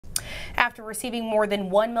After receiving more than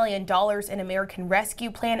 $1 million in American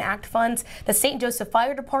Rescue Plan Act funds, the St. Joseph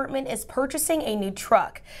Fire Department is purchasing a new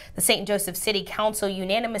truck. The St. Joseph City Council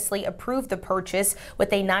unanimously approved the purchase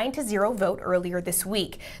with a 9-0 vote earlier this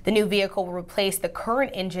week. The new vehicle will replace the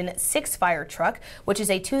current engine 6 fire truck, which is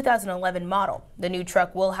a 2011 model. The new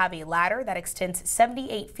truck will have a ladder that extends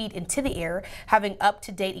 78 feet into the air. Having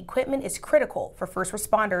up-to-date equipment is critical for first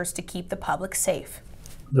responders to keep the public safe.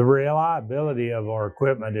 The reliability of our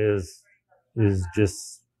equipment is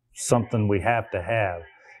just something we have to have.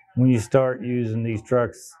 When you start using these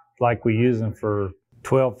trucks like we use them for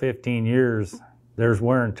 12, 15 years, there's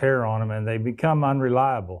wear and tear on them and they become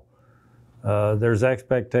unreliable. There's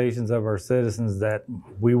expectations of our citizens that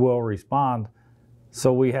we will respond,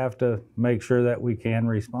 so we have to make sure that we can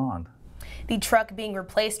respond. The truck being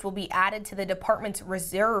replaced will be added to the department's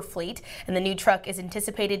reserve fleet, and the new truck is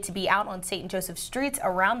anticipated to be out on St. Joseph streets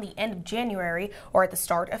around the end of January or at the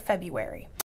start of February.